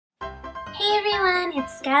everyone,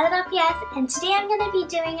 it's Scarlett LPS, and today I'm going to be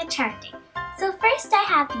doing a charting. So first I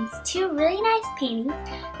have these two really nice paintings.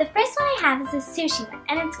 The first one I have is a sushi one,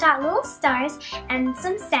 and it's got little stars and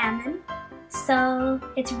some salmon. So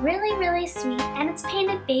it's really, really sweet, and it's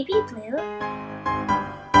painted baby blue.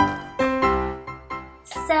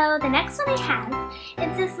 So the next one I have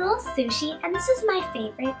is this little sushi, and this is my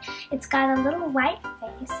favorite. It's got a little white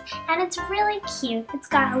face, and it's really cute. It's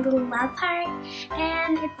got a little love heart,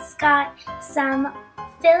 and it's got some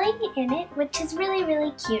filling in it, which is really,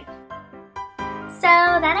 really cute. So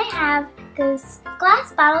then I have this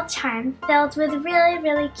glass bottle charm filled with really,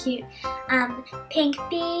 really cute pink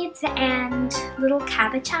beads and little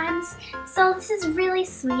cabochons. So this is really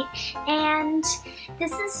sweet, and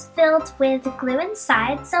this is filled with glue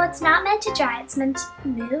inside, so it's not meant to dry, it's meant to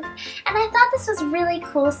move. And I thought this was really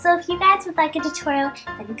cool, so if you guys would like a tutorial,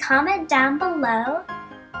 then comment down below.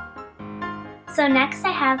 So next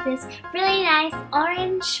I have this really nice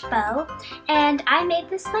orange bow, and I made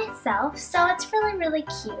this myself, so it's really, really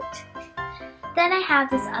cute. Then I have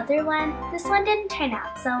this other one. This one didn't turn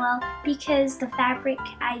out so well because the fabric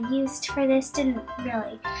I used for this didn't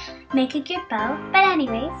really make a good bow. But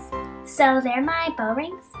anyways, so they're my bow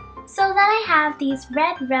rings. So then I have these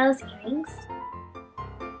red rose earrings.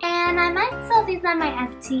 And I might sell these on my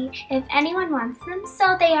FT if anyone wants them,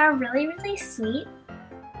 so they are really, really sweet.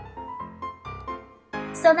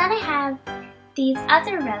 So then I have these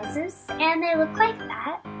other roses, and they look like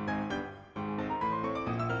that.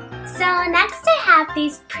 So next I have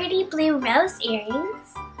these pretty blue rose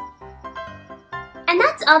earrings. And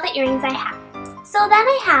that's all the earrings I have. So then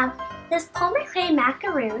I have this Palmer Clay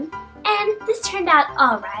macaroon, and this turned out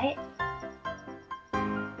alright.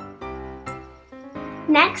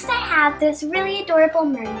 Next I have this really adorable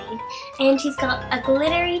mermaid, and she's got a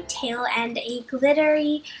glittery tail and a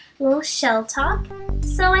glittery little shell top.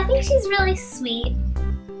 So I think she's really sweet.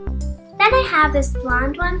 Then I have this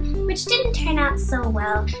blonde one, which didn't turn out so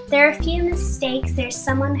well. There are a few mistakes. There's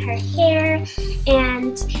some on her hair,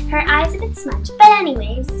 and her eyes a bit smudged. But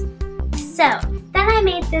anyways, so then I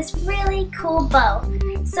made this really cool bow.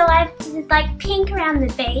 So I did like pink around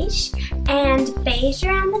the beige and beige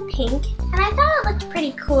around the pink, and I thought it looked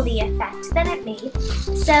pretty cool, the effect that it made.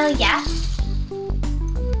 So yeah.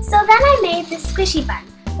 So then I made this squishy bun,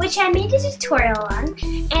 which I made a tutorial on,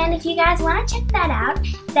 and if you guys want to check that out,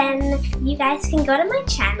 then you guys can go to my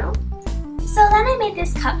channel. So then I made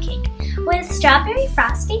this cupcake with strawberry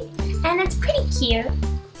frosting, and it's pretty cute.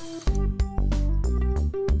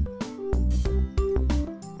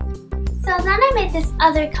 So then I made this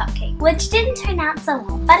other cupcake, which didn't turn out so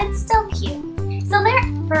well, but it's still cute. So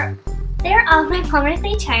they're all my Palmer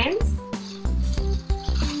Clay charms.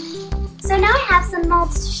 So now I have some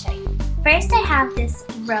molds to show you. First I have this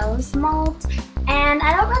rose mold, and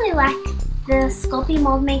I don't really like the Sculpey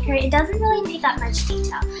mold maker. It doesn't really pick up much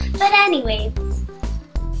detail. But anyways,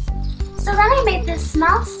 so then I made this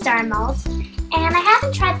small star mold, and I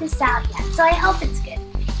haven't tried this out yet, so I hope it's good.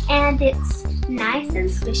 And it's nice and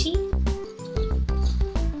squishy.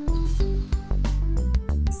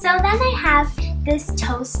 So then I have this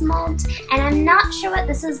toast mold, and I'm not sure what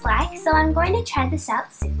this is like, so I'm going to try this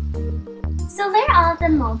out soon. So there are all the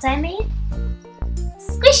molds I made.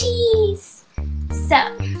 Squishies! So,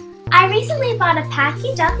 I recently bought a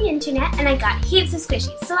package off the internet, and I got heaps of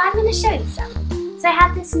squishies, so I'm going to show you some. So I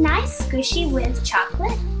have this nice squishy with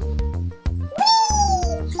chocolate.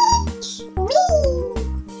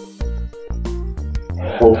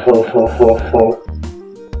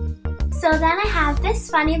 So then I have this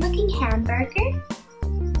funny looking hamburger.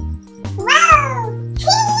 Wow!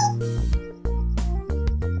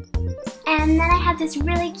 And then I have this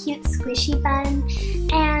really cute squishy bun,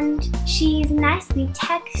 and she's nicely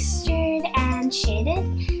textured and shaded,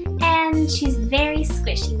 and she's very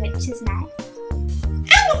squishy, which is nice.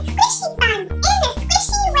 I'm a squishy bun in a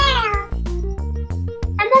squishy world!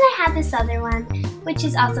 And then I have this other one, which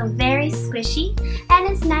is also very squishy,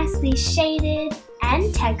 and is nicely shaded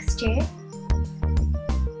and textured.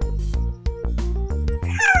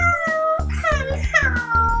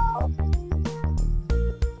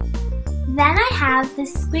 Then I have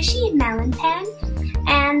this squishy melon pan,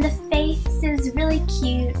 and the face is really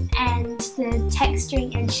cute, and the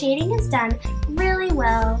texturing and shading is done really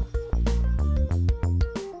well.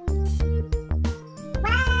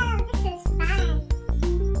 Wow, this is fun!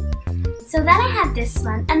 So then I have this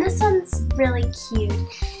one, and this one's really cute.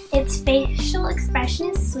 Its facial expression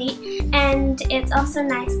is sweet, and it's also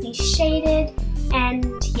nicely shaded,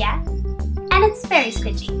 and yeah, and it's very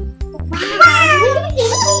squishy.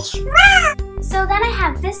 So then I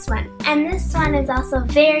have this one, and this one is also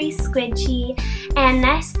very squidgy, and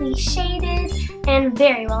nicely shaded and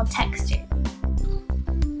very well textured.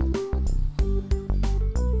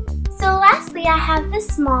 So lastly, I have this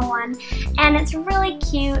small one, and it's really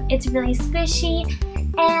cute, it's really squishy,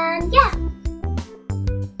 and yeah.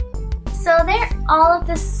 So they're all of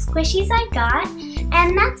the squishies I got,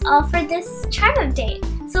 and that's all for this charm update.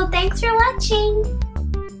 So thanks for watching!